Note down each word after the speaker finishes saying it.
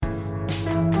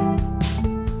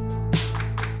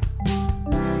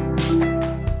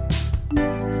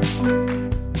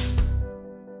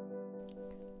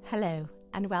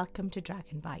welcome to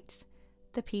Dragon Bites,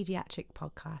 the paediatric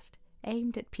podcast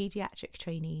aimed at paediatric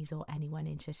trainees or anyone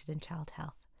interested in child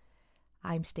health.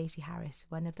 I'm Stacey Harris,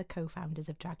 one of the co-founders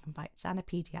of Dragon Bites and a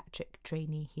paediatric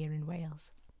trainee here in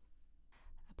Wales.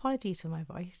 Apologies for my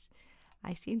voice.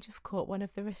 I seem to have caught one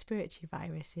of the respiratory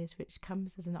viruses which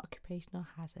comes as an occupational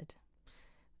hazard.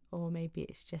 Or maybe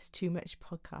it's just too much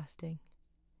podcasting.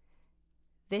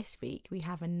 This week we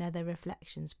have another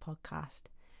Reflections podcast,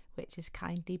 which has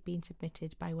kindly been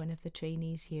submitted by one of the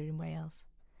trainees here in Wales.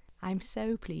 I'm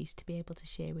so pleased to be able to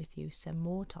share with you some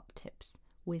more top tips,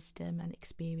 wisdom and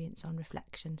experience on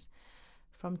reflections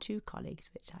from two colleagues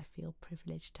which I feel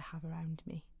privileged to have around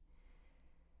me.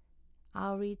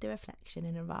 I'll read the reflection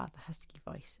in a rather husky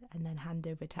voice and then hand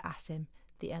over to Asim,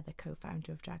 the other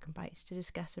co-founder of Dragon Bites, to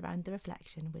discuss around the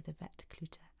reflection with Yvette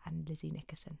Cluter and Lizzie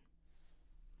Nickerson.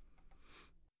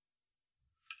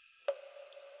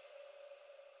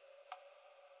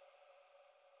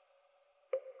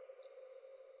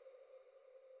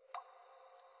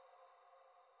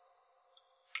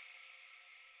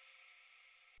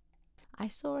 I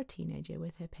saw a teenager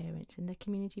with her parents in the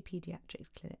community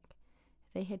paediatrics clinic.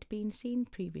 They had been seen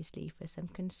previously for some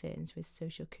concerns with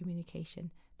social communication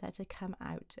that had come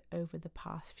out over the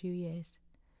past few years.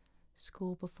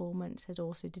 School performance had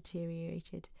also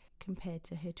deteriorated compared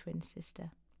to her twin sister.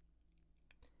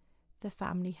 The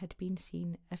family had been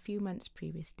seen a few months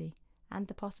previously, and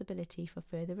the possibility for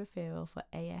further referral for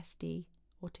ASD,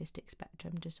 autistic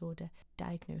spectrum disorder,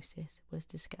 diagnosis was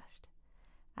discussed,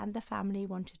 and the family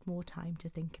wanted more time to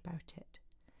think about it.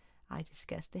 I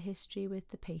discussed the history with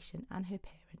the patient and her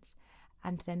parents,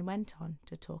 and then went on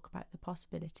to talk about the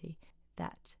possibility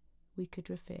that we could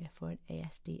refer for an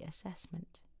ASD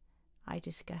assessment. I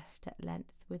discussed at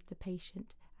length with the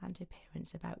patient and her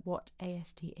parents about what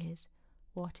ASD is,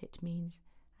 what it means,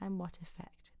 and what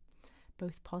effect,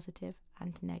 both positive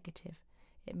and negative,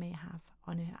 it may have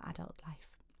on her adult life.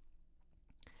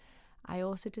 I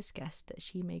also discussed that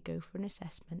she may go for an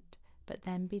assessment but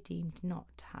then be deemed not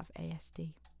to have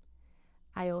ASD.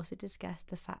 I also discussed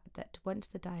the fact that once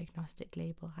the diagnostic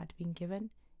label had been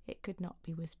given, it could not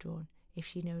be withdrawn if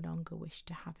she no longer wished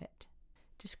to have it.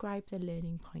 Describe the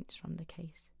learning points from the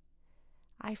case.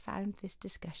 I found this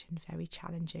discussion very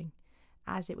challenging,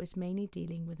 as it was mainly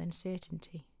dealing with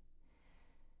uncertainty.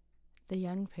 The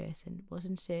young person was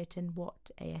uncertain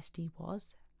what ASD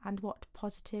was and what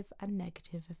positive and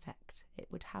negative effects it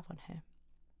would have on her.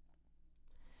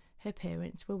 Her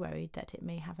parents were worried that it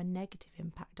may have a negative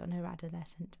impact on her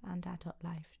adolescent and adult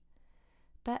life,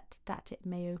 but that it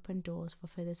may open doors for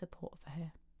further support for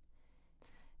her.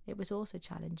 It was also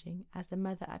challenging as the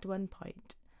mother at one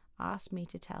point asked me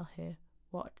to tell her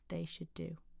what they should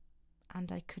do,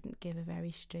 and I couldn't give a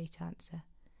very straight answer.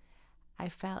 I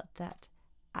felt that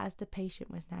as the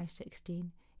patient was now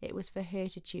 16, it was for her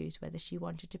to choose whether she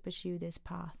wanted to pursue this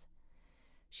path.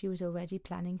 She was already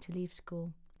planning to leave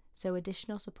school, so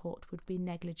additional support would be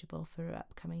negligible for her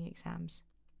upcoming exams.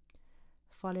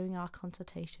 Following our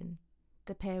consultation,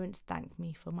 the parents thanked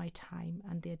me for my time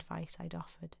and the advice I'd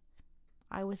offered.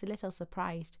 I was a little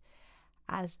surprised,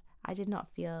 as I did not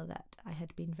feel that I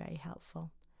had been very helpful,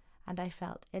 and I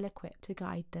felt ill-equipped to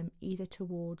guide them either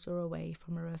towards or away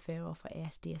from a referral for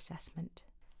ASD assessment.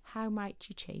 How might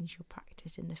you change your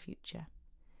practice in the future?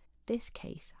 This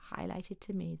case highlighted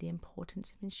to me the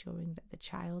importance of ensuring that the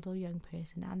child or young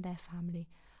person and their family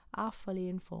are fully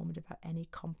informed about any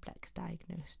complex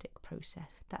diagnostic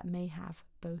process that may have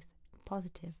both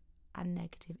positive and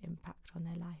negative impact on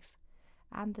their life,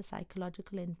 and the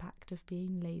psychological impact of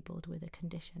being labelled with a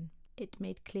condition. It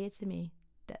made clear to me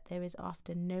that there is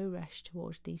often no rush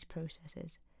towards these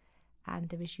processes, and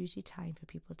there is usually time for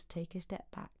people to take a step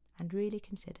back and really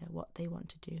consider what they want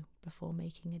to do before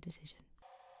making a decision.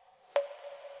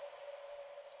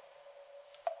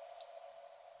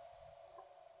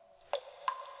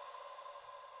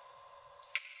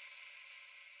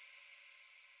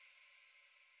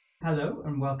 Hello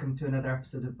and welcome to another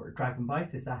episode of Dragon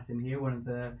Bites. It's Asim here, one of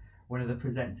the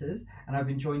presenters, and I've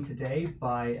been joined today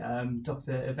by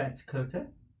Dr. Yvette Cluter.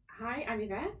 Hi, I'm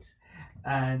Yvette.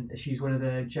 And she's one of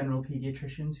the general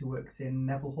paediatricians who works in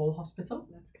Neville Hall Hospital.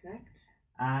 That's correct.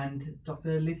 And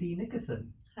Dr. Lizzie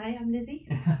Nickerson. Hi, I'm Lizzie.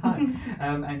 Hi.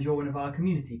 And you're one of our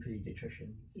community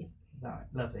paediatricians. Yeah. Right,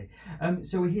 lovely.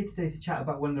 So we're here today to chat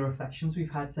about one of the reflections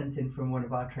we've had sent in from one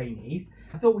of our trainees.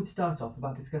 I thought we'd start off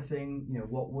about discussing,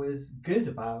 what was good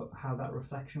about how that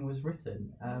reflection was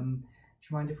written. Do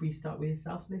you mind if we start with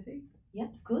yourself, Lizzie? Yeah,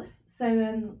 of course.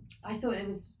 So I thought it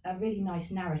was a really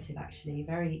nice narrative, actually,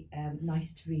 very nice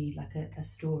to read, like a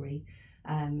story,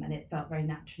 and it felt very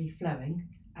naturally flowing.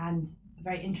 And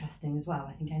very interesting as well.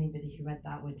 I think anybody who read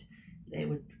that would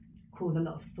cause a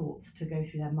lot of thoughts to go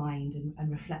through their mind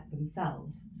and reflect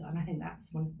themselves. So, and I think that's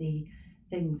one of the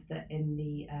things that in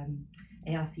the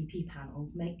ARCP panels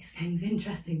makes things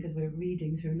interesting, because we're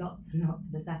reading through lots and lots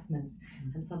of assessments,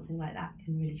 and something like that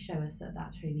can really show us that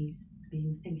trainee's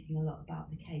been thinking a lot about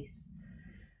the case.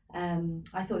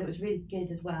 I thought it was really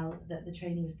good as well that the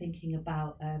trainee was thinking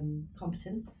about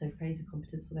competence, so Fraser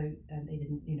competence, although they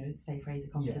didn't, say Fraser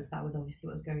competence. That was obviously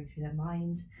what was going through their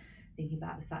mind, thinking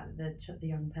about the fact that the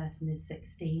young person is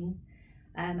 16,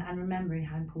 and remembering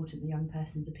how important the young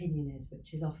person's opinion is,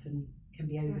 which is often can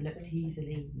be overlooked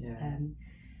easily.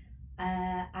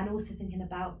 And also thinking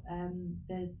about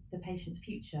the patient's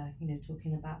future,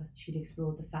 talking about that she'd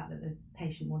explored the fact that the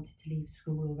patient wanted to leave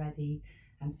school already,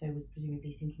 and so was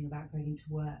presumably thinking about going into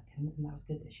work, and that was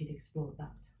good that she'd explored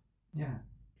that.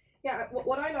 Yeah,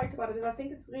 what I liked about it is I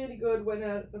think it's really good when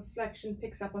a reflection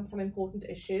picks up on some important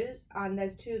issues, and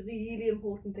there's two really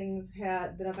important things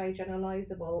here that are very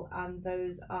generalizable, and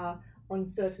those are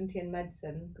uncertainty in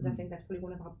medicine, because I think that's probably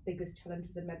one of our biggest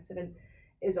challenges in medicine, and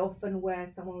is often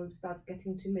where someone who starts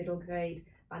getting to middle grade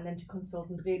and then to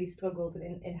consultant really struggles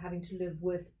in having to live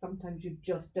with sometimes you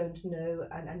just don't know,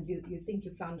 and you think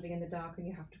you're floundering in the dark and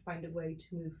you have to find a way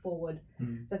to move forward.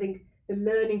 So I think the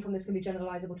learning from this can be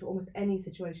generalizable to almost any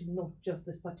situation, not just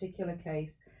this particular case.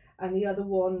 And the other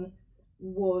one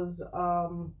was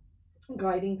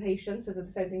guiding patients. So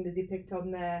the same thing Lizzie picked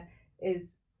on there is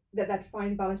that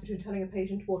fine balance between telling a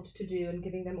patient what to do and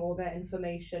giving them all their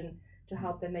information to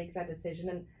help them make that decision.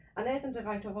 And there isn't a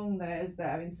right or wrong there, is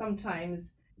there? I mean, sometimes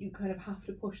you kind of have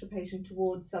to push the patient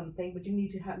towards something, but you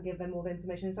need to give them all the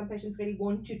information. And some patients really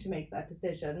want you to make that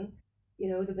decision.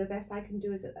 The best I can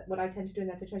do is what I tend to do in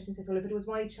that situation is, well, if it was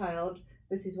my child,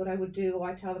 this is what I would do, or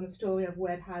I tell them a story of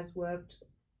where it has worked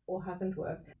or hasn't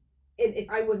worked. If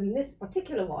I was in this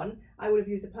particular one, I would have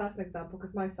used a personal example,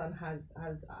 because my son has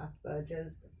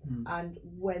Asperger's, and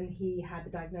when he had the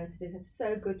diagnosis, it's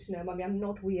so good to know, Mummy, I'm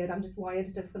not weird, I'm just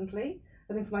wired differently.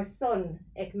 I think for my son,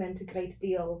 it meant a great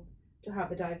deal to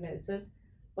have the diagnosis.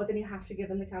 But then you have to give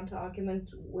them the counter argument,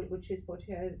 which is put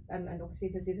here, and obviously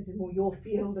this is more your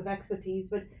field of expertise,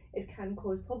 but it can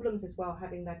cause problems as well,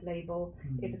 having that label,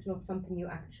 if it's not something you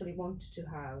actually want to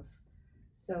have.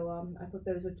 So I thought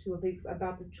those were two of the,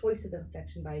 about the choice of the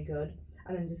reflection, very good,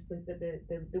 and then just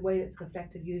the way that's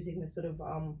reflected using the sort of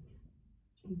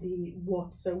the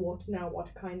what now, what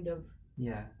kind of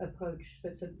approach,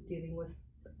 so dealing with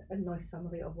a nice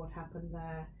summary of what happened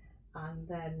there, and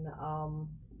then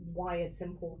why it's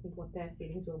important, what their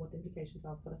feelings were, what the implications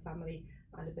are for the family,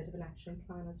 and a bit of an action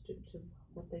plan as to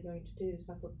what they're going to do.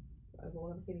 So I thought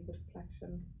overall a really good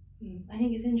reflection. I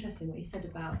think it's interesting what you said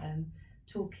about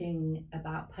talking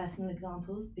about personal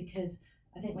examples, because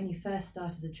I think when you first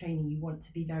start as a trainee, you want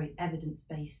to be very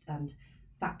evidence-based and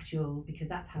factual, because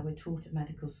that's how we're taught at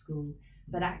medical school.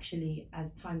 But actually,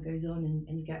 as time goes on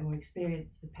and you get more experience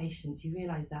with patients, you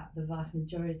realise that the vast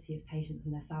majority of patients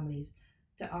and their families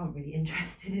aren't really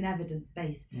interested in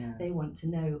evidence-based. They want to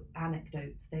know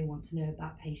anecdotes, they want to know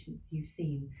about patients you've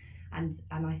seen. And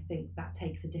I think that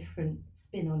takes a different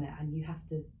spin on it, and you have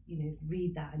to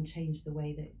read that and change the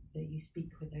way that you speak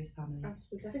with those families.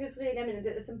 Absolutely. I think it's really, I mean,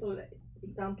 a simple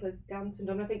example is Down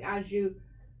syndrome. I think as you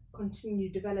continue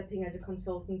developing as a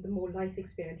consultant, the more life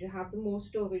experience you have, the more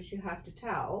stories you have to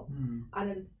tell.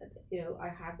 And it's, I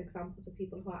have examples of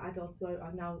people who are adults who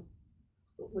are now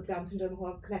with Down syndrome who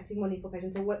are collecting money for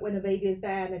patients. So when a baby is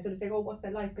there and they sort of say, oh, what's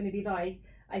their life going to be like?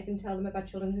 I can tell them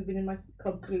about children who've been in my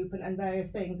club group and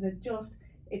various things. And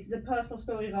it's the personal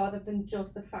story rather than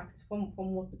just the facts from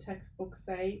what the textbooks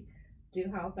say do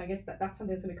help. And I guess that's something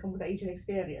that's going to come with age and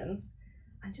experience.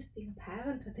 And just being a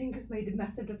parent, I think, has made a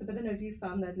massive difference. I don't know if you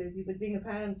found that, Lizzie, but being a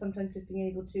parent, sometimes just being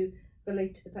able to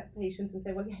relate to the patients and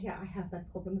say, well, yeah, I have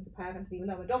that problem as a parent, and even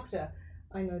though I'm a doctor,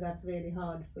 I know that's really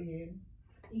hard for you.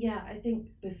 Yeah, I think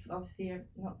obviously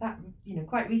not that,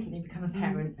 quite recently become a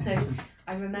parent. So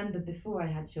I remember before I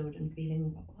had children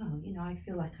feeling, well, I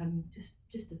feel like I'm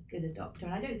just as good a doctor.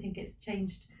 And I don't think it's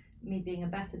changed me being a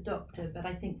better doctor, but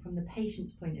I think from the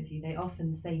patient's point of view, they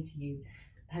often say to you,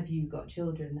 have you got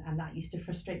children? And that used to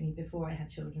frustrate me before I had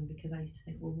children, because I used to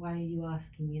think, well, why are you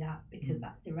asking me that? Because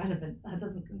that's irrelevant. That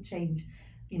doesn't change,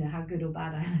 how good or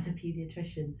bad I am as a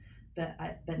paediatrician.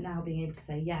 But now being able to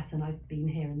say yes, and I've been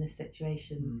here in this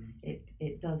situation,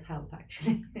 it does help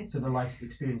actually. So the life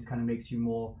experience kind of makes you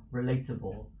more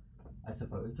relatable, I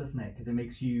suppose, doesn't it? Because it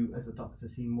makes you as a doctor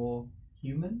seem more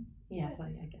human. Yes, I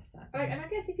guess that. And I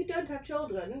guess if you don't have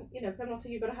children, because I'm not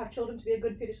saying you've got to have children to be a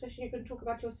good paediatrician, you can talk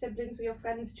about your siblings or your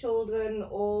friends' children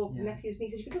or nephews,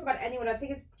 nieces. You can talk about anyone. I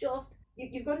think it's just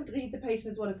you've got to read the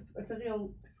patient as well. It's a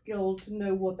real skill to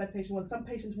know what that patient wants. Some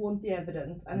patients want the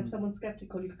evidence, and if someone's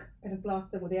skeptical, you kind of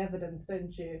blast them with the evidence,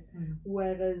 don't you?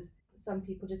 Whereas some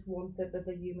people just want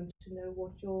the human to know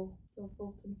what your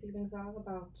thoughts and feelings are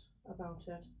about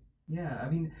it. Yeah, I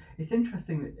mean, it's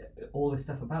interesting that all this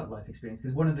stuff about life experience,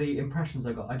 because one of the impressions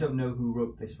I got, I don't know who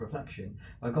wrote this reflection,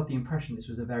 but I got the impression this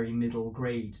was a very middle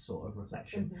grade sort of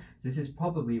reflection. So this is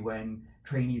probably when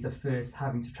trainees are first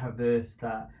having to traverse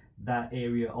that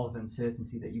area of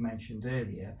uncertainty that you mentioned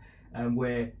earlier,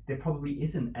 where there probably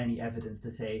isn't any evidence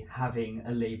to say having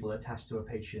a label attached to a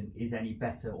patient is any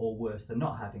better or worse than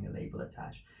not having a label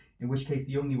attached. In which case,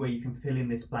 the only way you can fill in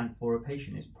this blank for a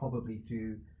patient is probably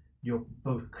through your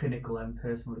both clinical and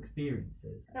personal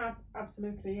experiences. No,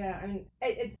 absolutely, yeah. I mean,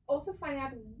 it's also finding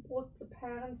out what the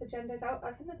parents' agenda is.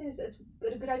 I sometimes it's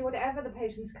a good idea, whatever the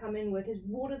patients come in with, is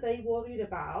what are they worried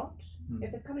about?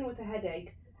 If they've come in with a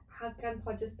headache, has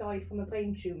grandpa just died from a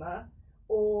brain tumour?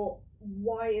 Or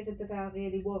why is it that they're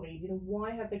really worried? You know,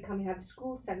 why have they come here? Have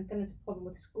school sent them? It's a problem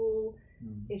with school?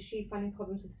 Is she finding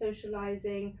problems with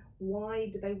socialising?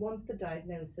 Why do they want the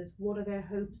diagnosis? What are their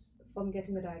hopes from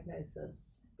getting the diagnosis?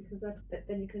 Because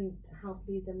then you can help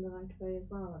lead them the right way as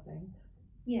well, I think.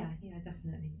 Yeah,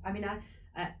 definitely. I mean,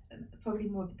 I probably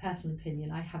more of a personal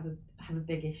opinion. I have a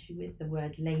big issue with the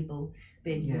word label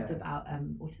being used about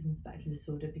autism spectrum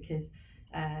disorder because,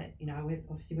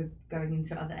 we're going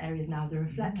into other areas now, the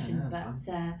reflection.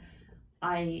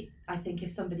 I think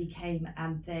if somebody came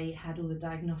and they had all the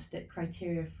diagnostic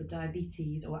criteria for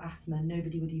diabetes or asthma,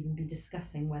 nobody would even be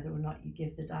discussing whether or not you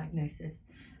give the diagnosis.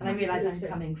 And I realise I'm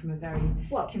coming from a very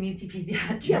community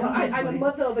paediatric. Yeah, well, I'm a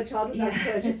mother of a child with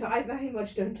Asperger's, so I very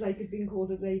much don't like it being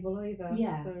called a label either.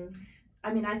 Yeah. So.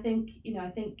 I mean, I think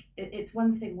it's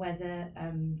one thing whether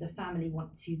the family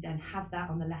want to then have that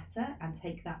on the letter and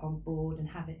take that on board and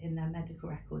have it in their medical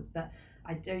records, but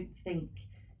I don't think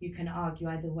you can argue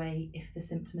either way if the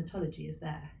symptomatology is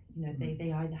there. You know,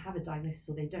 they either have a diagnosis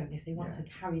or they don't. If they want to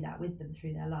carry that with them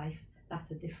through their life, that's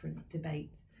a different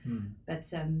debate. But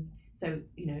so,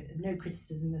 no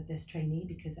criticism of this trainee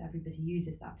because everybody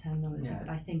uses that terminology, but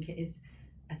I think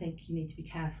you need to be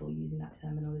careful using that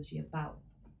terminology about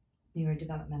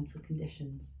neurodevelopmental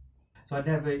conditions. So it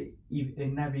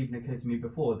never even occurred to me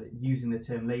before that using the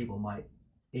term label might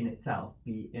in itself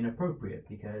be inappropriate,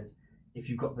 because if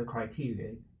you've got the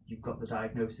criteria, you've got the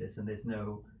diagnosis, and there's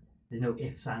no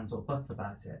ifs, ands, or buts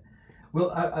about it. Well,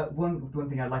 one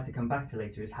thing I'd like to come back to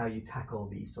later is how you tackle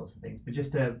these sorts of things. But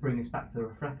just to bring us back to the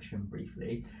reflection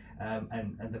briefly,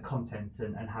 and the content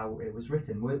and how it was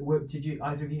written. Did you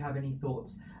either of you have any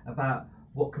thoughts about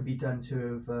what could be done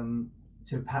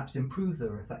to perhaps improve the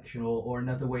reflection, or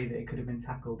another way that it could have been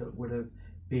tackled that would have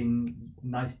been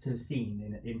nice to have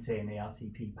seen in say an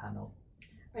ARCP panel?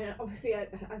 And obviously,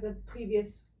 as a previous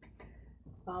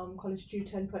college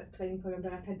tutor and training program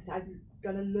director, I've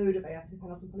done a load of ARCP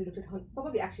panels and probably looked at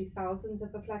probably actually thousands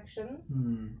of reflections.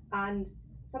 And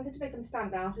something to make them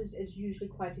stand out is usually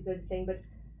quite a good thing, but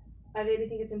I really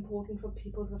think it's important for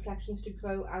people's reflections to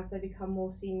grow as they become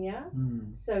more senior.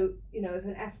 So, if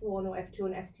an F1 or F2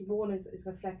 and ST1 is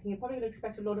reflecting, you're probably going to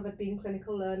expect a lot of it being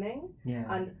clinical learning.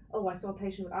 And, I saw a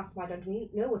patient with asthma, I don't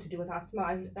know what to do with asthma,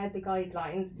 I've read the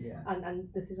guidelines, and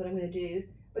this is what I'm going to do.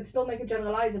 But still make it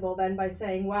generalizable then by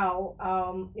saying, well,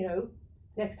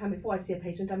 next time before I see a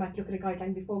patient, I might look at a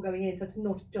guideline before going in, so it's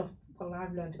not just what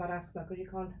I've learned about asthma, because you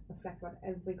can't reflect about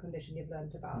every condition you've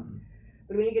learned about.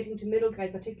 But when you're getting to middle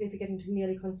grade, particularly if you're getting to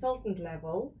nearly consultant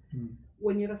level,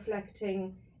 when you're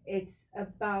reflecting, it's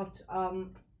about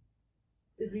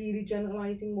really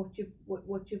generalizing what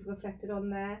you've reflected on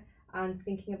there and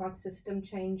thinking about system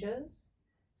changes.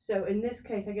 So in this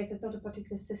case, I guess it's not a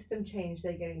particular system change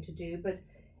they're going to do, but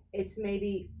it's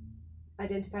maybe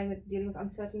identifying that dealing with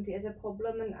uncertainty as a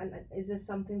problem, and is there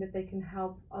something that they can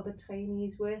help other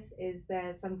trainees with? Is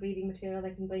there some reading material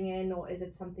they can bring in, or is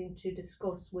it something to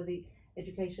discuss with the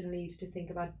education lead to think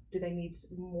about, do they need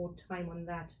more time on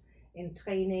that in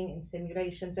training, in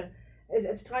simulation? So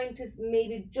it's trying to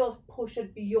maybe just push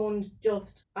it beyond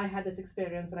just, I had this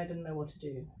experience and I didn't know what to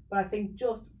do. But I think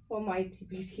just for my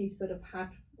TPD sort of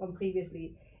hat from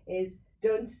previously is,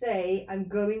 don't say I'm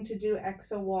going to do X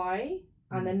or Y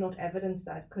and then not evidence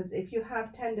that. Because if you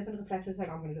have 10 different reflections, like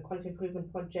I'm going to do a quality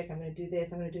improvement project, I'm going to do this,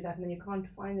 I'm going to do that, and then you can't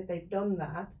find that they've done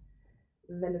that,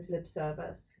 then it's lip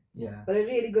service. But a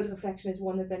really good reflection is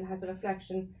one that then has a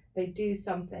reflection, they do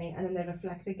something, and then they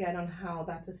reflect again on how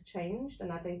that has changed.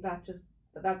 And I think that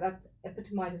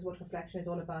epitomizes what reflection is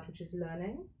all about, which is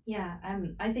learning. Yeah,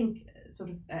 I think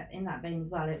sort of in that vein as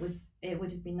well, it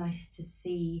would have been nice to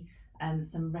see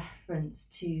some reference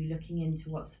to looking into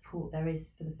what support there is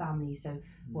for the family. So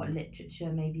what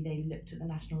literature, maybe they looked at the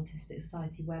National Autistic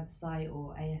Society website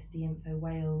or ASD Info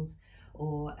Wales,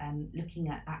 or looking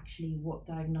at actually what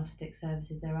diagnostic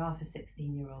services there are for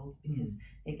 16-year-olds, because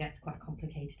it gets quite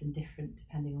complicated and different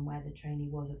depending on where the trainee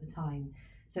was at the time.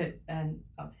 So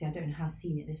obviously I don't know how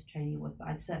senior this trainee was, but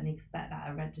I'd certainly expect that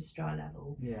at a registrar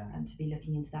level, and to be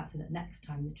looking into that, so that next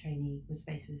time the trainee was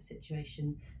faced with a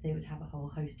situation, they would have a whole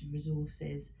host of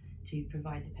resources to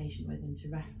provide the patient with and to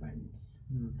reference.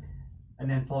 And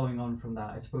then following on from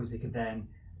that, I suppose they could then,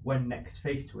 when next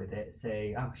faced with it,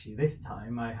 say, actually this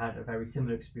time I had a very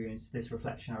similar experience to this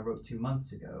reflection I wrote 2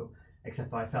 months ago,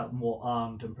 except I felt more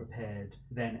armed and prepared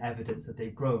than evidence that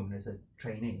they've grown as a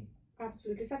trainee.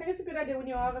 Absolutely. So I think it's a good idea when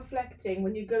you are reflecting,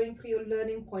 when you're going through your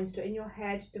learning points, to in your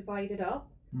head divide it up.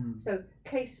 So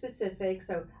case specific.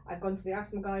 So I've gone through the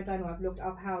asthma guideline, or I've looked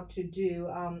up how to do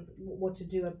what to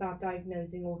do about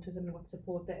diagnosing autism and what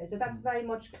support there is. So that's very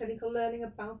much clinical learning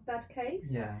about that case.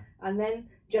 And then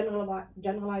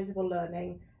generalizable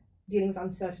learning, dealing with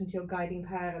uncertainty or guiding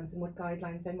parents and what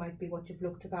guidelines there might be, what you've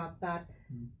looked about that.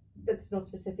 That's not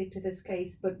specific to this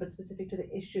case, but specific to the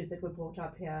issues that were brought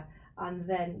up here. And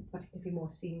then particularly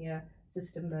more senior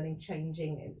system learning,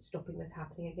 changing and stopping this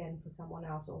happening again for someone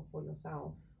else or for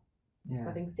yourself. So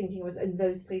I think thinking was in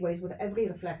those 3 ways with every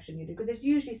reflection you do, because there's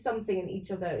usually something in each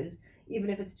of those, even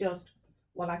if it's just,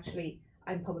 well, actually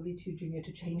I'm probably too junior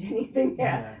to change anything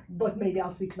here, but maybe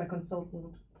I'll speak to my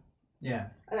consultant.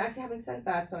 And actually, having said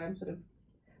that, so I'm sort of,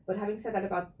 but having said that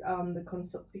about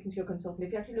speaking to your consultant,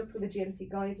 if you actually look through the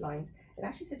GMC guidelines, it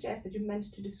actually suggests that you're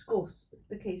meant to discuss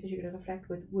the cases you're going to reflect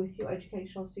with your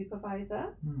educational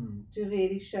supervisor to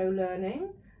really show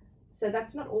learning. So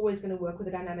that's not always going to work with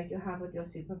the dynamic you have with your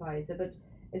supervisor, but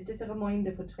it's just a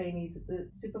reminder for trainees that the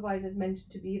supervisor is meant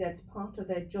to be there. It's part of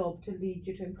their job to lead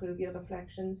you to improve your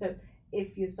reflection. So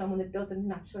if you're someone that doesn't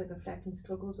naturally reflect and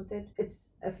struggles with it, it's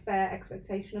a fair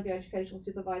expectation of your educational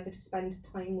supervisor to spend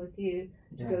time with you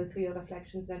to go through your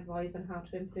reflections and advise on how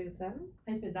to improve them.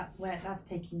 I suppose that's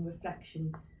taking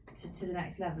reflection to the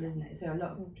next level, isn't it? So a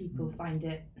lot of people find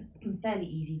it fairly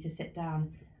easy to sit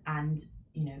down and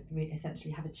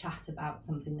essentially have a chat about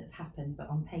something that's happened, but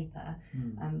on paper.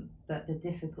 But the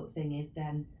difficult thing is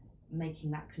then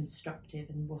making that constructive,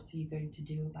 and what are you going to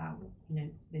do about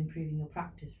improving your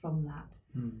practice from that.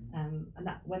 And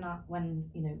that when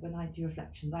I do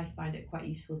reflections, I find it quite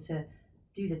useful to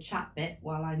do the chat bit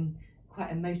while I'm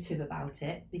quite emotive about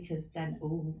it, because then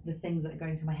all the things that are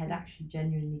going through my head actually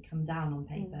genuinely come down on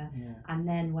paper. And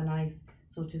then when I've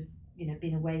sort of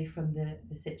been away from the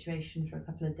situation for a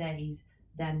couple of days,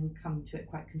 then come to it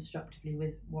quite constructively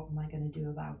with what am I going to do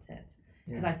about it.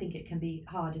 Because I think it can be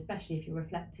hard, especially if you're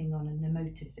reflecting on an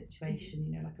emotive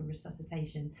situation, like a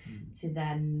resuscitation, to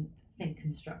then think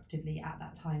constructively at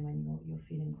that time when you're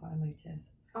feeling quite emotive.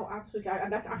 Oh, absolutely.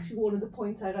 And that's actually one of the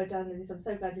points I wrote down in this. I'm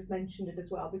so glad you've mentioned it as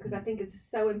well, because I think it's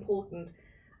so important.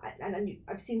 And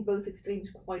I've seen both extremes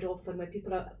quite often, where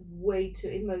people are way too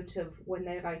emotive when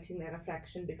they're writing their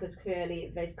reflection, because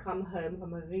clearly they've come home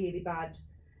from a really bad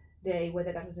day,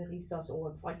 whether that was a resource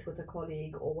or a fight with a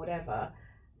colleague or whatever,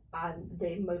 and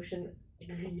the emotion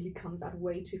really comes out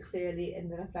way too clearly in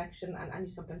the reflection, and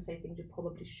you sometimes say things you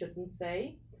probably shouldn't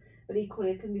say. But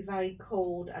equally, it can be very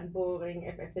cold and boring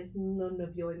if there's none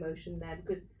of your emotion there,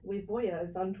 because we're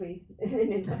voyeurs, aren't we?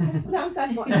 Pronounce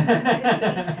that right.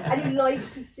 And you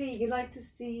like to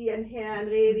see and hear and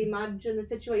really imagine the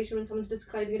situation when someone's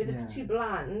describing it. If it's too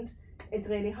bland, it's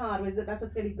really hard. Whereas that's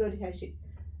what's really good here.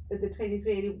 The trainees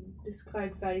really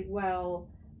described very well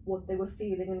what they were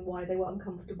feeling and why they were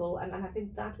uncomfortable, and I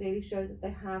think that really shows that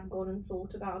they have gone and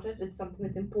thought about it. It's something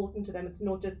that's important to them. It's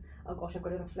not just, oh gosh, I've got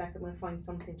to reflect, I'm going to find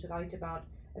something to write about.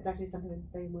 It's actually something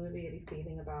that they were really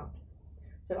feeling about.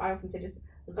 So I often say, just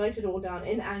write it all down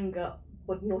in anger,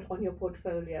 but not on your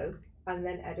portfolio, and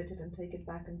then edit it and take it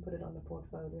back and put it on the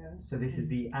portfolio. So this is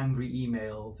the angry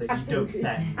email that Absolutely. you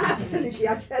don't send. Absolutely.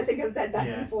 I think I've said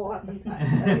that before, haven't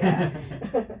I?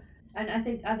 So, And I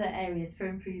think other areas for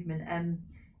improvement,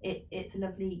 it's a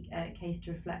lovely case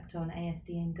to reflect on ASD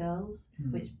in girls,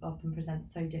 which often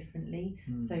presents so differently.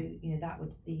 So that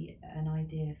would be an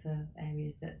idea for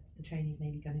areas that the trainees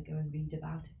may be going to go and read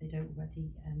about if they don't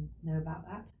already know about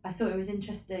that. I thought it was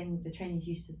interesting the trainees'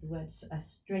 use of the word a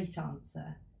straight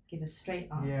answer, give a straight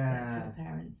answer to the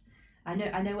parents.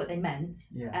 I know what they meant,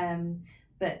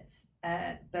 but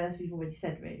as we've already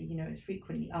said, really, it's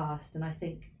frequently asked, and I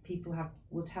think people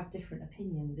would have different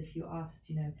opinions if you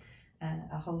asked,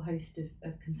 a whole host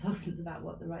of consultants about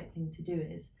what the right thing to do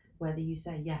is. Whether you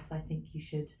say, yes, I think you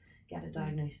should get a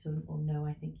diagnosis, or no,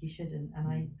 I think you shouldn't. And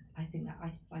I think that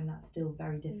I find that still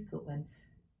very difficult when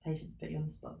patients put you on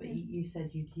the spot. But you said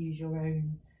you'd use your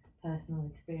own personal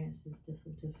experiences to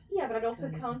sort of. Yeah, but I'd also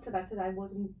go counter that I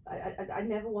wasn't. I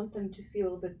never want them to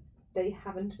feel that they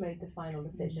haven't made the final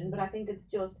decision. But I think it's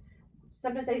just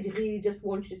sometimes they really just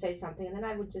want you to say something, and then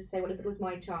I would just say, well, if it was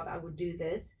my child, I would do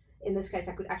this. In this case,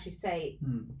 I could actually say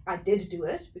I did do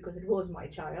it because it was my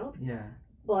child. Yeah.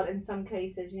 But in some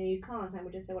cases, you can't. I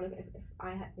would just say, well, if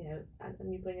I had,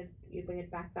 and you bring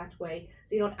it back that way,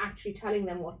 so you're not actually telling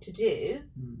them what to do.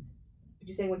 But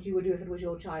you're saying what you would do if it was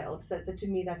your child. So to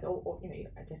me, that's or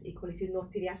I guess equally, if you're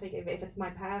not pediatric, if it's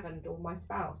my parent or my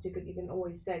spouse, you can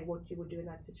always say what you would do in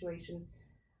that situation.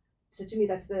 So to me,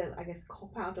 that's the, I guess,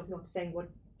 cop out of not saying what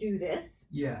do this.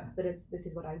 Yeah. But this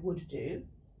is what I would do.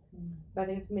 But I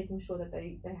think it's making sure that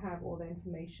they have all the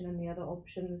information and the other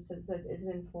options, so that it's an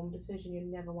informed decision. You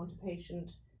never want a patient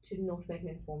to not make an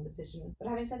informed decision. But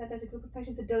having said that, there's a group of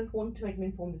patients that don't want to make an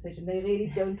informed decision. They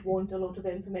really don't want a lot of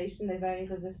the information. They're very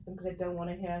resistant because they don't want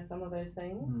to hear some of those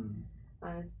things.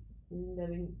 And it's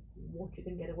knowing what you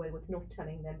can get away with not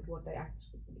telling them, but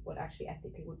what actually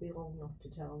ethically would be wrong not to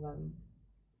tell them.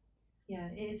 Yeah,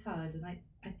 it is hard, and I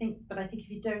think if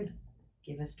you don't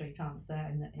give a straight answer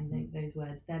in those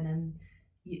words, then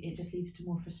it just leads to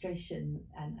more frustration,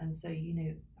 and so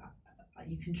you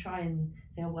can try and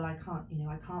say, oh well, I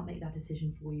can't make that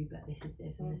decision for you, but this is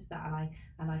this and this that,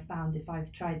 and I found if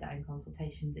I've tried that in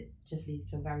consultations, it just leads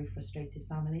to a very frustrated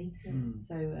family.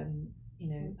 So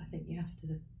I think you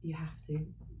have to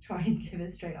try and give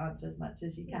a straight answer as much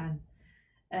as you can.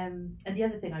 And the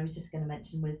other thing I was just going to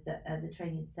mention was that the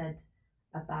trainee had said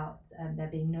about there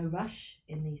being no rush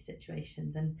in these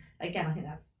situations, and again I think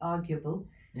that's arguable.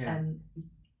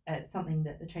 Something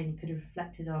that the trainee could have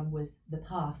reflected on was the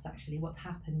past, actually, what's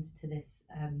happened to this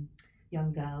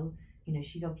young girl.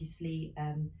 She's obviously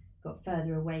got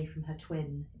further away from her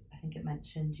twin, I think it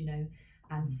mentioned,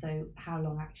 and so how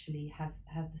long actually have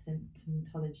the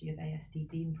symptomatology of ASD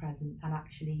been present, and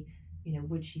actually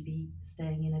would she be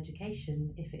staying in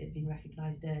education if it had been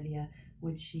recognised earlier?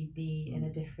 Would she be in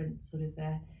a different sort of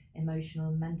emotional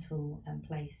and mental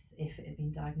place if it had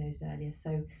been diagnosed earlier?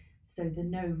 So the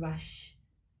no rush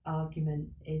argument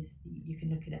is, you can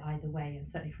look at it either way, and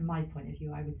certainly from my point of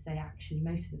view, I would say actually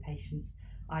most of the patients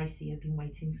I see have been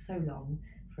waiting so long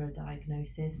for a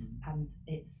diagnosis, and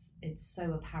it's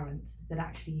so apparent that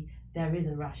actually there is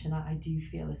a rush, and I do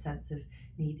feel a sense of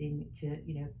needing to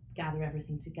gather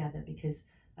everything together, because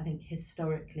I think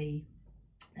historically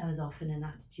there was often an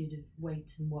attitude of wait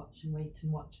and watch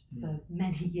for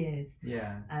many years,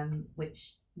 which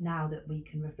now that we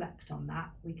can reflect on that,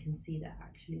 we can see that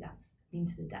actually that's been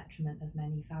to the detriment of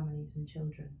many families and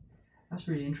children. That's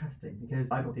really interesting, because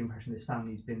I got the impression this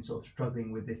family's been sort of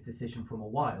struggling with this decision from a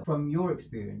while. From your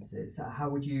experiences, how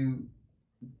would you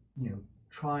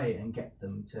try and get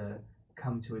them to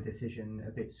come to a decision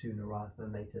a bit sooner rather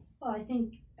than later? Well, I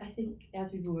think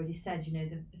as we've already said,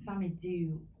 the family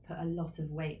do put a lot of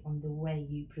weight on the way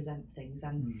you present things,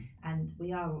 and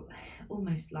we are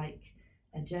almost like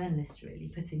a journalist, really,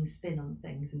 putting spin on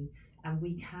things, and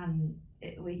we can,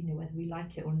 whether we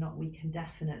like it or not, we can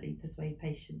definitely persuade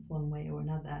patients one way or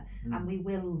another, and we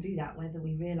will do that whether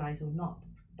we realise or not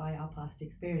by our past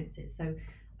experiences. So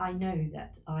I know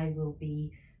that I will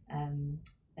be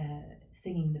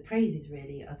singing the praises,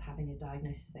 really, of having a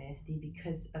diagnosis of ASD,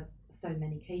 because of so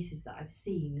many cases that I've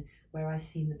seen where I've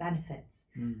seen the benefits,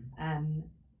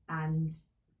 and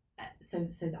so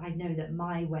that I know that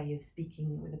my way of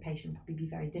speaking with a patient will probably be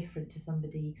very different to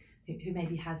somebody who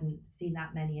maybe hasn't seen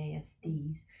that many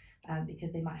ASDs,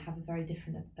 because they might have a very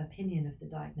different opinion of the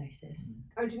diagnosis.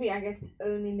 To me, I guess the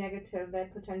only negative there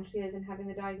potentially is in having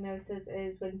the diagnosis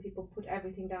is when people put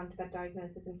everything down to that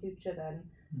diagnosis in future then,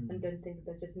 and don't think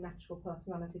that there's just natural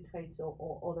personality traits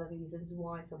or other reasons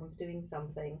why someone's doing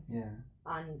something.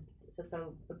 And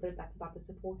so but that's about the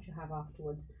support you have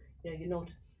afterwards. You're not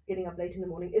getting up late in the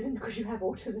morning isn't because you have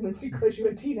autism, it's because you're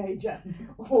a teenager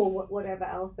or whatever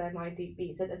else there might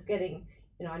be. So that's getting,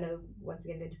 I know, once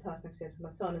again, into personal experience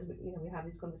with my son, as we have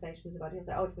these conversations about, he'll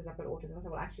say, oh, it's because I've got autism. I say,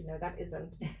 well, actually, no, that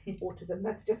isn't autism,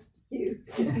 that's just you.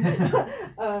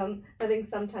 I think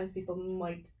sometimes people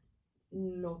might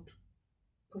not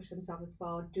push themselves as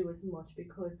far, do as much,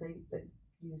 because they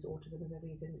use autism as a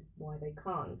reason why they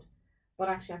can't. But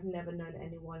actually, I've never known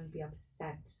anyone be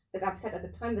upset. They're upset at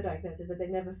the time of the diagnosis, but they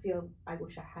never feel, I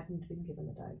wish I hadn't been given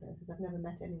the diagnosis. I've never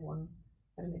met anyone,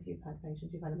 I don't know if you've had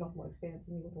patients, you've had a lot more experience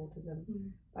than me with autism.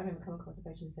 I've never come across a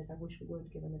patient who says, I wish we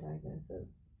weren't given the diagnosis.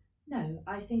 No,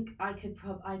 I think I can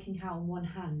count on one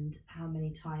hand how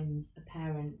many times a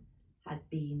parent has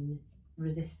been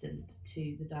resistant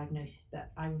to the diagnosis,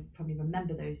 but I probably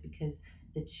remember those because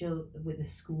the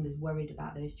school is worried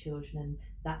about those children, and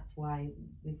that's why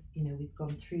we've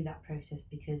gone through that process,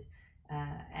 because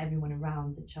everyone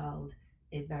around the child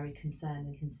is very concerned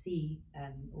and can see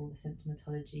all the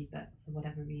symptomatology, but for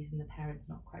whatever reason the parent's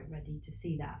not quite ready to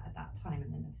see that at that time,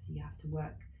 and then obviously you have to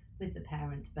work with the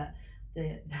parent. But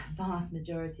the vast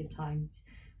majority of times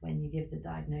when you give the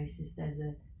diagnosis,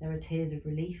 there are tears of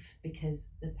relief, because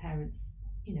the parents,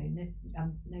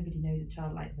 nobody knows a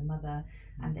child like the mother,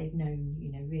 and they've known,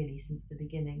 really since the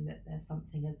beginning that there's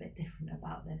something a bit different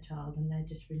about their child, and they're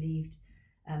just relieved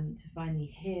to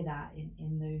finally hear that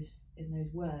in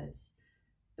those words.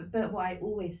 But what I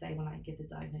always say when I give the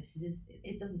diagnosis is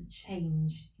it doesn't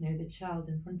change, the child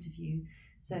in front of you.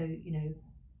 So,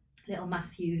 little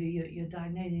Matthew, who you're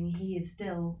diagnosing, he is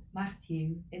still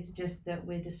Matthew. It's just that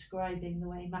we're describing the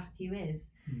way Matthew is.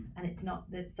 And it's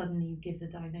not that suddenly you give the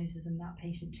diagnosis and that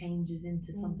patient changes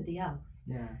into somebody else.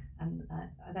 Yeah. And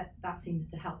that seems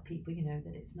to help people,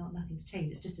 that it's nothing's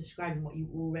changed. It's just describing what you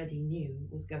already knew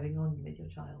was going on with your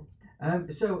child.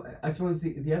 So I suppose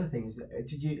the other thing is,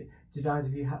 did either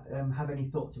of you have any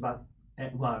thoughts about?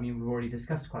 Well, I mean, we've already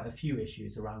discussed quite a few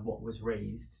issues around what was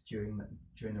raised during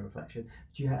the reflection.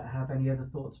 Do you have any other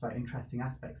thoughts about interesting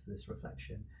aspects of this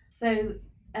reflection? So,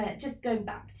 just going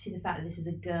back to the fact that this is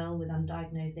a girl with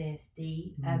undiagnosed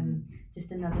ASD,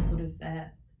 just another sort of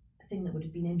thing that would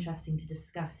have been interesting to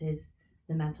discuss is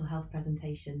the mental health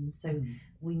presentations. So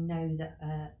we know that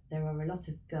there are a lot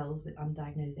of girls with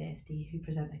undiagnosed ASD who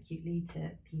present acutely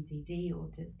to PDD or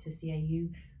to CAU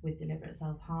with deliberate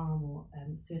self-harm or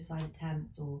suicide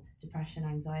attempts or depression,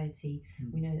 anxiety.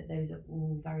 We know that those are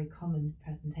all very common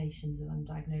presentations of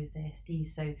undiagnosed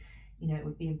ASD. So, it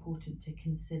would be important to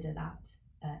consider that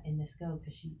in this girl,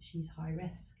 because she's high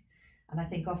risk. And I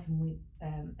think often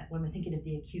when we're thinking of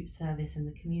the acute service and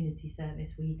the community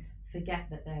service, we forget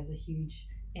that there's a huge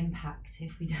impact.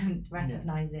 If we don't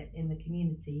recognise it in the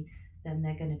community, then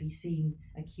they're going to be seen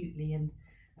acutely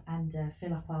and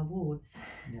fill up our wards.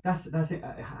 Yeah. That's it.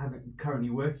 Currently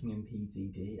working in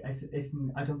PDD,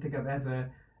 I don't think I've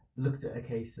ever looked at a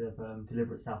case of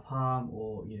deliberate self-harm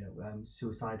or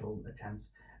suicidal attempts,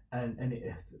 and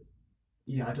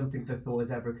I don't think the thought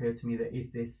has ever occurred to me that is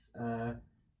this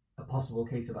a possible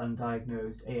case of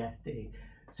undiagnosed ASD.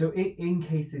 So in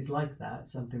cases like that,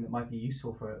 something that might be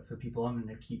useful for people on an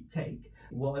acute take,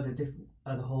 what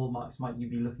other hallmarks might you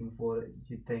be looking for that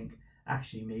you'd think,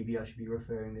 actually, maybe I should be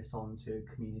referring this on to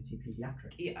community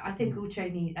paediatrics? Yeah, I think all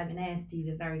trainees, ASD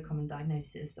is a very common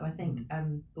diagnosis, so I think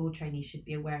all trainees should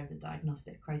be aware of the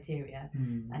diagnostic criteria.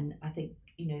 And I think,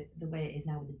 the way it is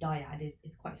now with the dyad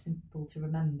is quite simple to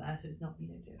remember, so it's not, you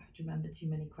don't have to remember too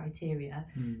many criteria,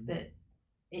 but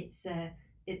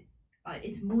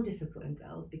it's more difficult in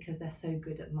girls because they're so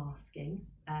good at masking,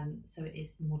 so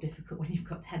it's more difficult when you've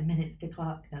got 10 minutes to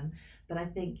clerk them. But I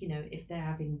think, if they're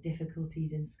having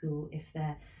difficulties in school, if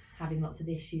they're having lots of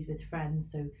issues with friends,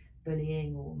 so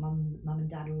bullying, or mum and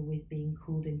dad are always being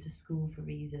called into school for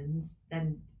reasons,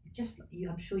 then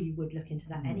I'm sure you would look into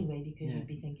that anyway, because you'd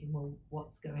be thinking, well,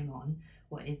 what's going on?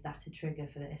 What is that a trigger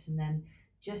for this? And then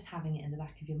just having it in the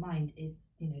back of your mind is,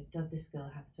 does this girl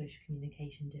have social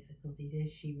communication difficulties?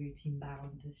 Is she routine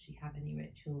bound? Does she have any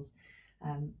rituals?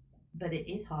 But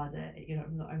it is harder.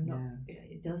 I'm not.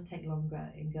 It does take longer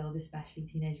in girls, especially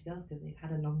teenage girls, because they've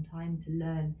had a long time to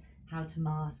learn how to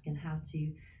mask and how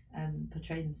to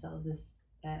portray themselves as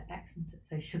excellent at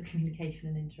social communication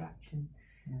and interaction.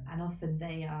 And often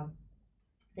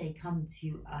they come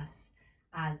to us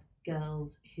as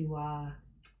girls who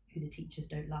the teachers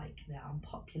don't like. They're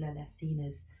unpopular. They're seen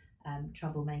as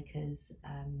troublemakers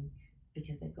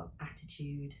because they've got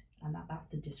attitude, and that's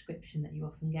the description that you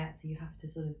often get. So you have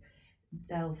to sort of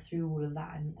delve through all of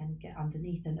that and get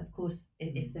underneath. And of course,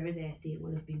 if there is ASD, it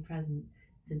will have been present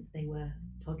since they were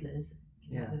toddlers,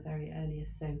 at the very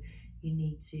earliest. So you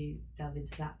need to delve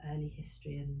into that early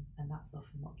history, and that's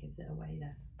often what gives it away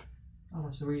there. Oh,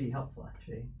 that's really helpful,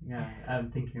 actually. Yeah,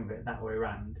 thinking of it that way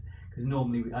around, because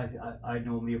normally I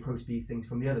normally approach these things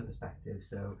from the other perspective.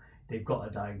 So they've got a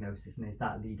diagnosis, and is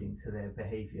that leading to their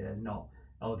behaviour? Not,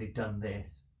 oh, they've done this.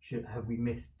 Have we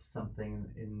missed something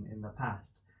in the past?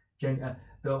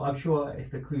 Though I'm sure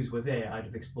if the clues were there, I'd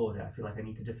have explored it. I feel like I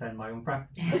need to defend my own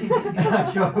practice.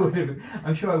 I'm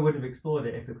sure I would have explored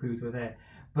it if the clues were there.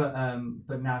 But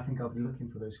now I think I'll be looking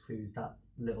for those clues that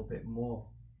little bit more.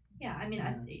 Yeah, I mean,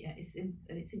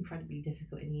 it's incredibly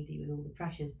difficult in ED with all the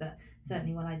pressures, but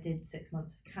certainly when I did 6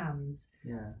 months of CAMS,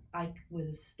 I was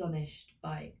astonished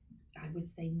by, I would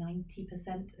say,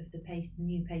 90% of the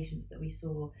new patients that we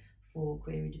saw for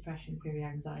query depression, query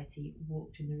anxiety,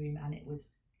 walked in the room, and it was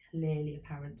clearly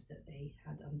apparent that they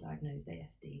had undiagnosed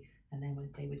ASD, and then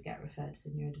they would get referred to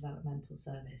the neurodevelopmental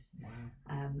service.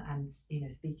 Wow. And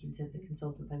speaking to the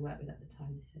consultants I worked with at the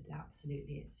time, they said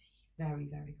absolutely, it's very,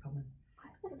 very common. I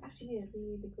think that would actually be a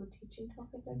really good teaching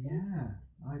topic, I think. Yeah,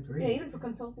 I agree. Yeah, even for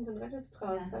consultants and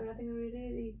registrars. Yeah. I mean, I think it would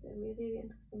be really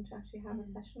interesting to actually have a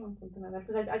Mm. session on something like that.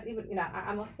 Because I even,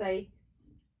 I must say,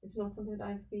 it's not something that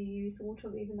I've really thought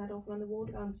of even that often on the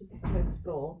ward rounds just to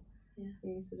explore. Yeah.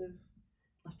 You sort of.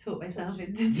 I've taught myself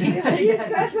into Yeah, you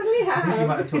certainly I think you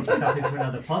might have have. talked yourself into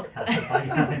another podcast if I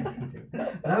had anything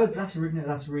to. But that's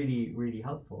really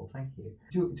helpful. Thank you.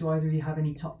 Do either of you have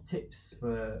any top tips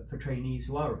for trainees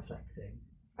who are reflecting?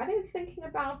 I think it's thinking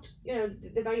about,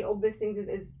 the very obvious things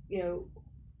is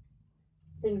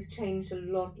things changed a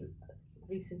lot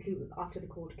recently after the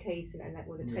court case and that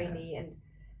with a Yeah. trainee, and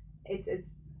it's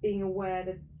being aware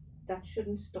that that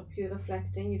shouldn't stop you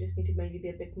reflecting. You just need to maybe be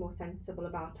a bit more sensible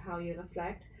about how you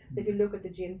reflect. So if you look at the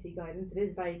GMC guidance, it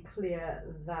is very clear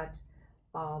that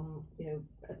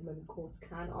at the moment courts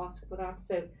can ask for that.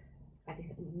 So I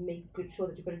think make good sure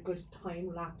that you've got a good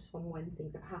time lapse from when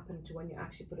things have happened to when you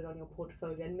actually put it on your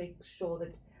portfolio, and make sure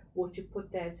that what you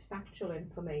put there is factual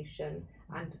information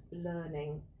and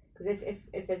learning. Because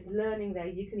if there's learning there,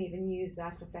 you can even use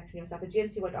that reflection yourself. The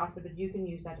GMC won't ask for it, but you can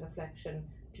use that reflection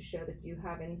to show that you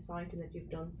have insight and that you've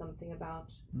done something about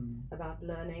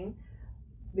learning.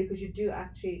 Because you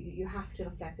have to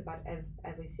reflect about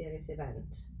every serious event.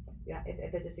 Yeah,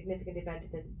 if there's a significant event,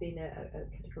 if there's been a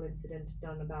critical incident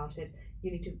done about it,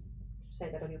 you need to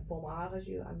say that on your Form R, as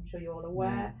I'm sure you're all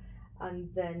aware. And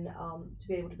then to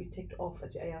be able to be ticked off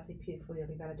at your ARCP for your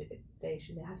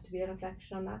revalidation, there has to be a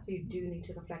reflection on that. So you do need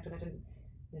to reflect on it. And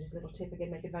just a little tip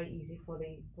again, make it very easy for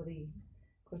the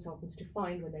consultants to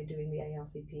find when they're doing the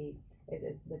ARCP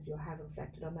that you have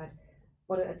reflected on that.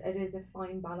 But it is a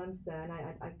fine balance there, and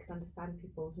I can understand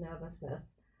people's nervousness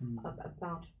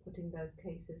about putting those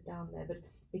cases down there. But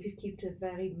if you keep to a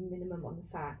very minimum on the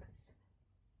facts,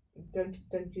 don't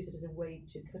use it as a way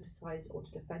to criticise or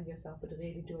to defend yourself, but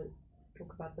really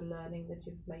talk about the learning that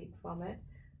you've made from it.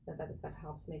 That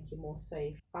helps make you more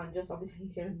safe. And just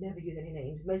obviously, never use any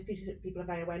names. Most people are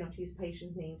very aware not to use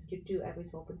patient names, but you do every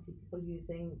so often see people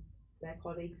using their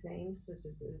colleagues' names, so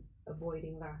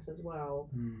avoiding that as well.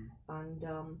 And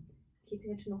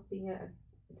keeping it to not being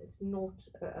it's not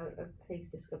a case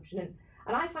description.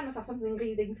 And I find myself something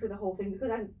reading through the whole thing, because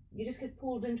you just get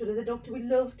pulled into it. As a doctor, we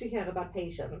love to hear about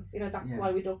patients. That's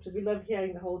why we're doctors. We love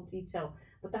hearing the whole detail.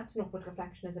 But that's not what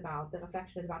reflection is about. The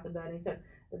reflection is about the learning. So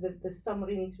the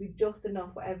summary needs to be just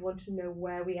enough for everyone to know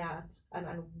where we're at and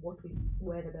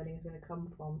where the learning is going to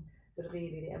come from. But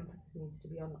really, the emphasis needs to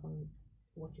be on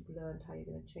what you've learned, how you're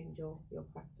going to change your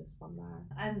practice from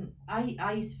there.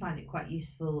 I used to find it quite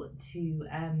useful to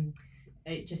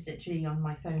just literally on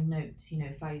my phone notes,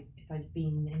 if I'd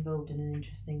been involved in an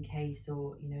interesting case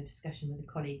or a discussion with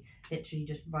a colleague, literally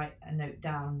just write a note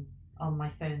down on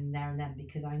my phone there and then,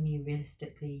 because I knew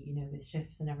realistically, with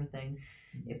shifts and everything,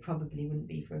 it probably wouldn't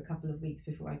be for a couple of weeks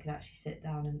before I could actually sit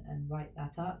down and write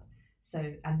that up. So,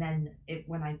 and then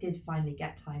when I did finally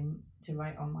get time to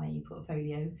write on my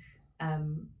portfolio,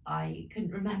 I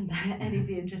couldn't remember any of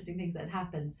the interesting things that had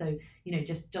happened. So,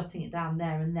 just jotting it down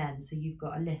there and then, so you've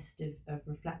got a list of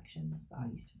reflections. I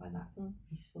used to find that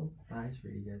useful. That is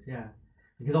really good, yeah.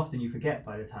 Because often you forget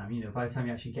by the time you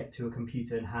actually get to a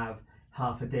computer and have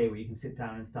half a day where you can sit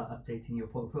down and start updating your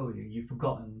portfolio, you've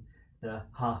forgotten the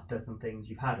half dozen things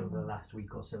you've had over the last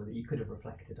week or so that you could have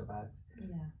reflected about.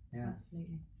 Yeah.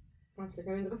 Absolutely.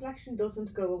 Absolutely. I mean, the reflection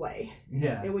doesn't go away.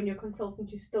 Yeah. When you're a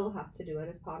consultant, you still have to do it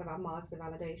as part of our Mars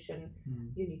validation.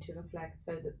 You need to reflect,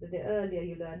 so that the earlier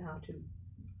you learn how to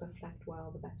reflect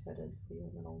well, the better it is for you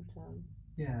in the long term.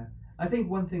 Yeah. I think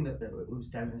one thing that was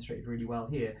demonstrated really well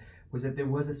here was that there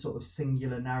was a sort of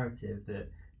singular narrative that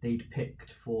they'd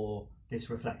picked for this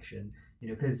reflection.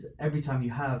 Because every time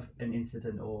you have an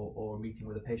incident or a meeting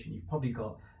with a patient, you've probably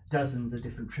got dozens of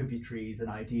different tributaries and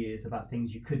ideas about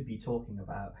things you could be talking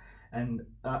about. And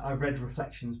I've read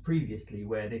reflections previously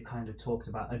where they kind of talked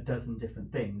about a dozen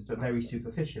different things, but very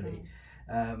superficially.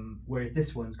 Whereas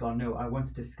this one's gone, no, I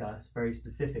want to discuss very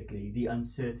specifically the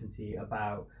uncertainty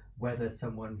about whether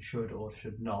someone should or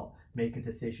should not make a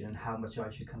decision and how much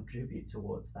I should contribute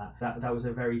towards that. That was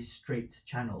a very straight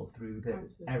channel through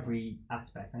every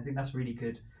aspect. And I think that's really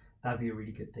good. That'd be a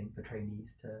really good thing for trainees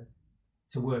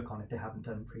to work on if they haven't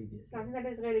done previously. I think that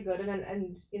is really good.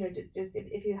 And just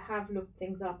if you have looked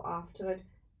things up after it,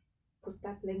 put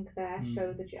that link there,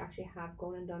 show that you actually have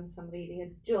gone and done some reading.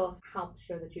 It just helps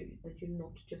show that you're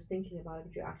not just thinking about it,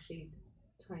 but you're actually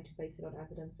trying to base it on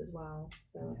evidence as well.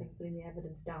 So I think putting the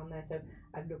evidence down there. So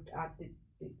I've looked at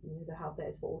the help there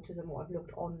is for autism, or I've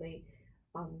looked on the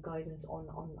guidance on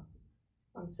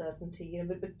uncertainty,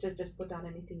 but just put down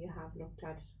anything you have looked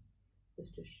at,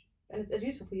 just to and it's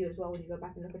useful for you as well when you go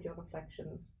back and look at your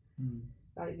reflections.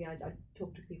 I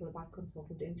talk to people about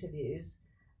consultant interviews,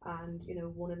 and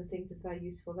one of the things that's very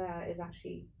useful there is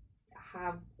actually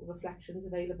have reflections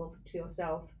available to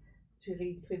yourself to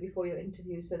read through before your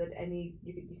interview, so that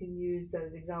you can use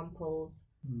those examples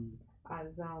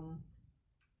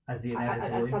as the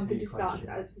inevitable something interview to start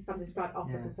question. something to start off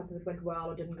with, something that went well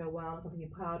or didn't go well, or something you're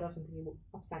proud of, something you're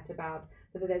upset about.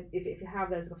 So that if you have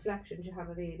those reflections, you have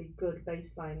a really good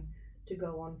baseline to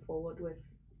go on forward with.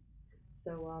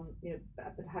 So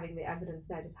but having the evidence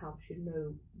there just helps you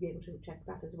be able to check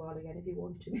that as well again if you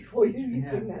want to before you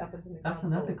bring that up as an example. That's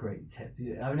another great tip.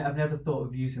 I've never thought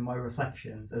of using my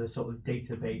reflections as a sort of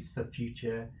database for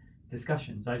future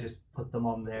discussions. I just put them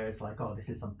on there as like, oh, this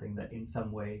is something that in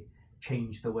some way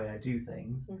changed the way I do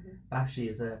things. But actually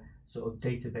as a sort of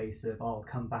database of, I'll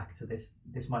come back to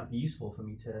this might be useful for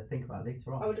me to think about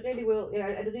later on. Oh, it really will. It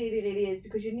really, really is,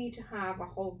 because you need to have a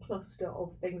whole cluster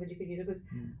of things that you can use. Because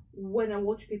when I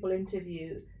watch people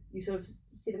interview, you sort of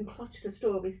see them clutch at a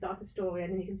story, start a story,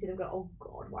 and then you can see them go, oh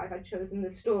God, why have I chosen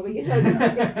this story?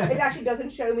 It actually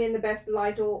doesn't show me in the best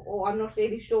light, or I'm not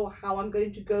really sure how I'm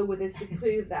going to go with this to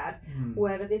prove that.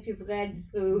 Whereas if you've read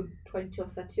through 20 or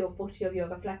 30 or 40 of your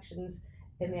reflections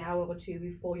in the hour or two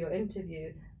before your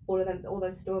interview, all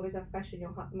those stories are fresh in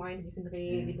your mind, and you can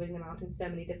really bring them out in so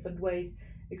many different ways.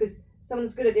 Because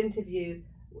someone's good at interview,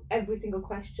 every single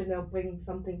question they'll bring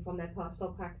something from their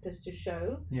personal practice to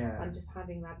show, and just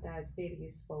having that there is really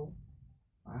useful.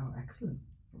 Wow, excellent.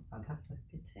 Fantastic.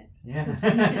 Good tip.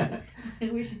 Yeah. I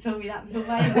wish you told me that before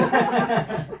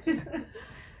I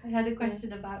had a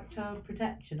question about child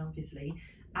protection, obviously,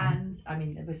 and I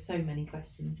mean there were so many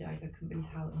questions. I couldn't believe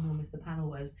how enormous the panel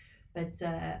was, but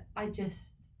I just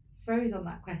froze on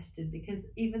that question, because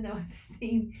even though I've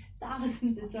seen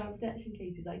thousands of child protection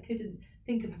cases, I couldn't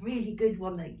think of a really good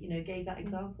one that gave that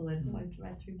example. And if I'd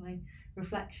read through my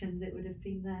reflections, it would have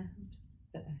been there.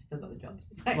 But I still got the job.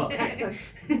 Well, excellent.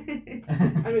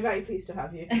 I'd be very pleased to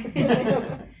have you.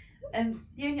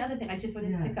 The only other thing I just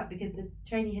wanted to pick up, because the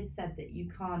trainee had said that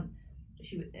you can't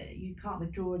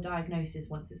withdraw a diagnosis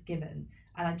once it's given,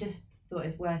 and I just thought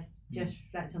it's worth just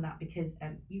reflecting on that, because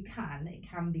it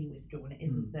can be withdrawn. It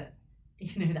isn't that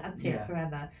that's it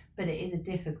forever, but it is a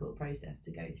difficult process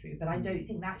to go through. But I don't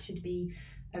think that should be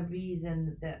a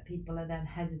reason that people are then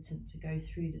hesitant to go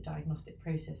through the diagnostic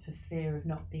process, for fear of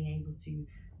not being able to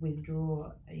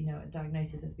withdraw a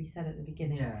diagnosis. As we said at the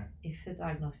beginning, if the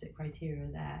diagnostic criteria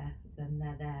are there, then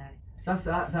they're there. That's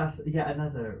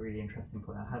another really interesting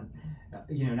point. I hadn't,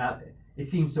 now it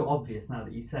seems so obvious now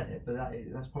that you've said it, but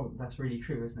that's really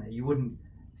true, isn't it? You wouldn't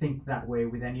think that way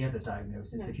with any other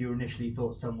diagnosis. If you initially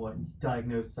thought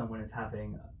diagnosed someone as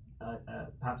having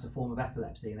perhaps a form of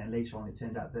epilepsy, and then later on it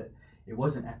turned out that it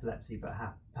wasn't epilepsy but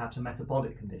perhaps a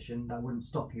metabolic condition, that wouldn't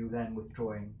stop you then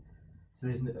withdrawing. So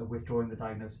there's withdrawing the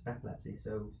diagnosis of epilepsy.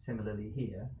 So similarly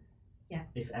here,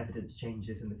 if evidence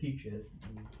changes in the future.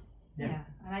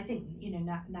 And I think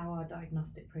now our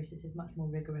diagnostic process is much more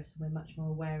rigorous, and we're much more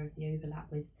aware of the overlap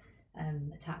with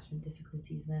attachment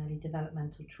difficulties and early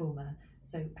developmental trauma.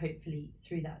 So hopefully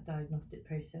through that diagnostic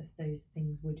process, those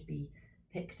things would be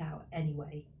picked out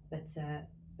anyway. But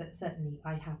certainly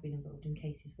I have been involved in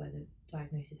cases where the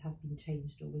diagnosis has been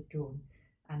changed or withdrawn,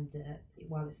 and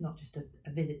while it's not just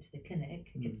a visit to the clinic,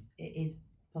 it is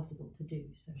possible to do.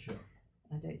 So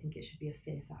I don't think it should be a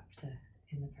fear factor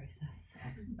in the process.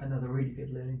 Another really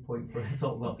good learning point for us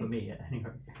all, well, for me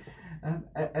anyway.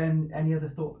 And any other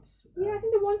thoughts? I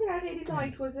think the one thing I really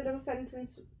liked was a little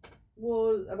sentence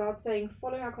was about saying,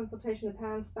 following our consultation, the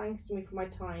parents thanked me for my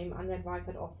time and the advice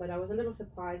I'd offered. I was a little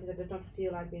surprised that I did not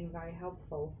feel I'd been very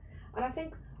helpful. And I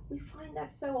think we find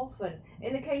that so often.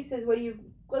 In the cases where you've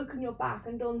broken your back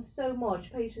and done so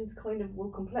much, patients kind of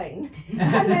will complain.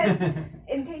 And then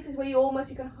in cases where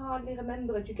you can hardly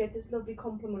remember it, you get this lovely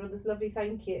compliment or this lovely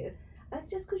thank you. And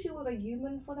it's just because you were a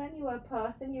human for them, you were a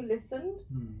person, you listened.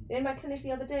 In my clinic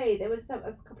the other day, there was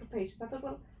a couple of patients. I thought,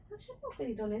 well, actually I've not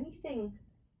really done anything.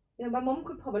 My mum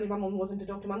wasn't a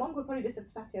doctor, my mum could probably just have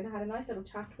sat here and had a nice little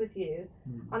chat with you.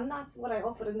 And that's what I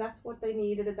offered, and that's what they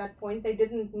needed at that point. They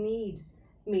didn't need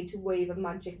me to wave a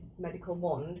magic medical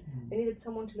wand. They needed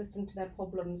someone to listen to their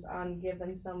problems and give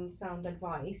them some sound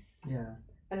advice.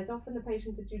 And it's often the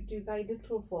patients that you do very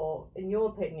little for, in your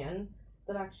opinion,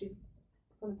 that actually,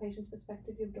 from the patient's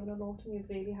perspective, you've done a lot and you've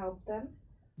really helped them.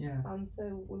 And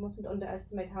so we mustn't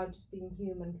underestimate how just being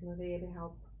human can really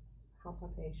help help our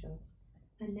patients.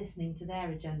 And listening to their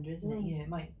agenda, isn't it? You know, it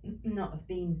might not have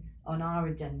been on our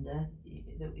agenda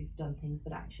that we've done things,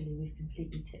 but actually we've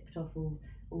completely ticked off all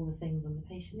the things on the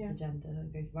patient's agenda.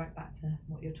 It goes right back to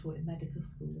what you're taught in medical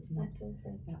school, isn't it?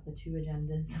 Absolutely. About the 2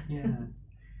 agendas. Yeah.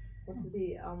 What's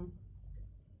the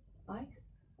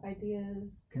ideas,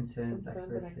 Concerns, and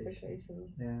expectations. expectations.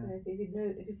 Yeah.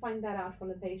 If you find that out from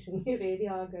the patient, you really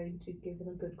are going to give them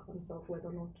a good consult whether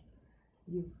or not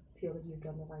you feel that you've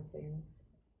done the right things.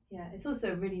 Yeah, it's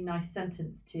also a really nice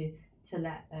sentence to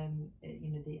let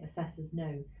the assessors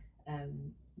know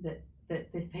that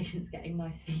this patient's getting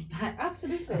nice feedback.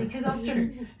 Absolutely. Because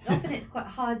often it's quite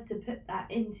hard to put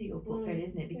that into your portfolio,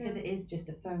 isn't it? Because it is just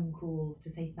a phone call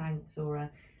to say thanks,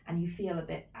 and you feel a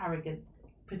bit arrogant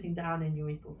putting down in your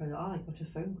portfolio, I got a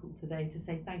phone call today to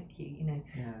say thank you. You know,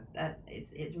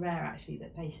 it's rare actually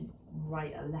that patients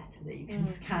write a letter that you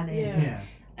can scan in. Yeah.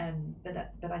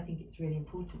 But I think it's really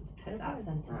important to put that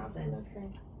sentence in.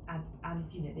 And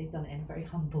they've done it in a very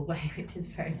humble way, which is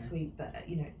very sweet. But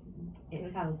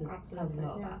it tells a lot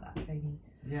about that training.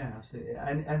 Yeah, absolutely.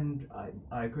 And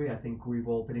I agree. I think we've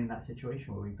all been in that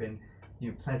situation where we've been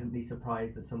pleasantly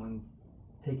surprised that someone's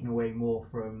taken away more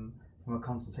from a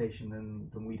consultation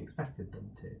than we'd expected them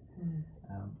to.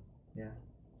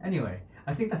 Anyway,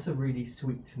 I think that's a really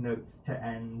sweet note to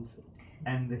end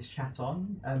this chat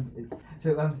on.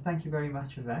 So thank you very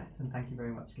much, Yvette, and thank you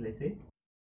very much, Lizzie.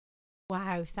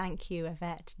 Wow, thank you,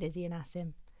 Yvette, Lizzie and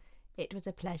Asim. It was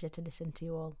a pleasure to listen to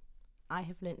you all. I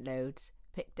have learnt loads,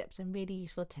 picked up some really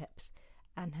useful tips,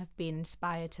 and have been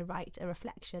inspired to write a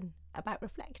reflection about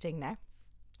reflecting now.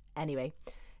 Anyway,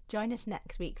 join us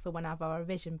next week for one of our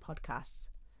revision podcasts.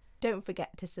 Don't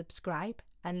forget to subscribe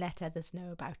and let others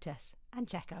know about us, and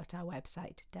check out our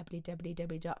website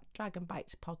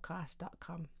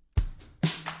www.dragonbitespodcast.com.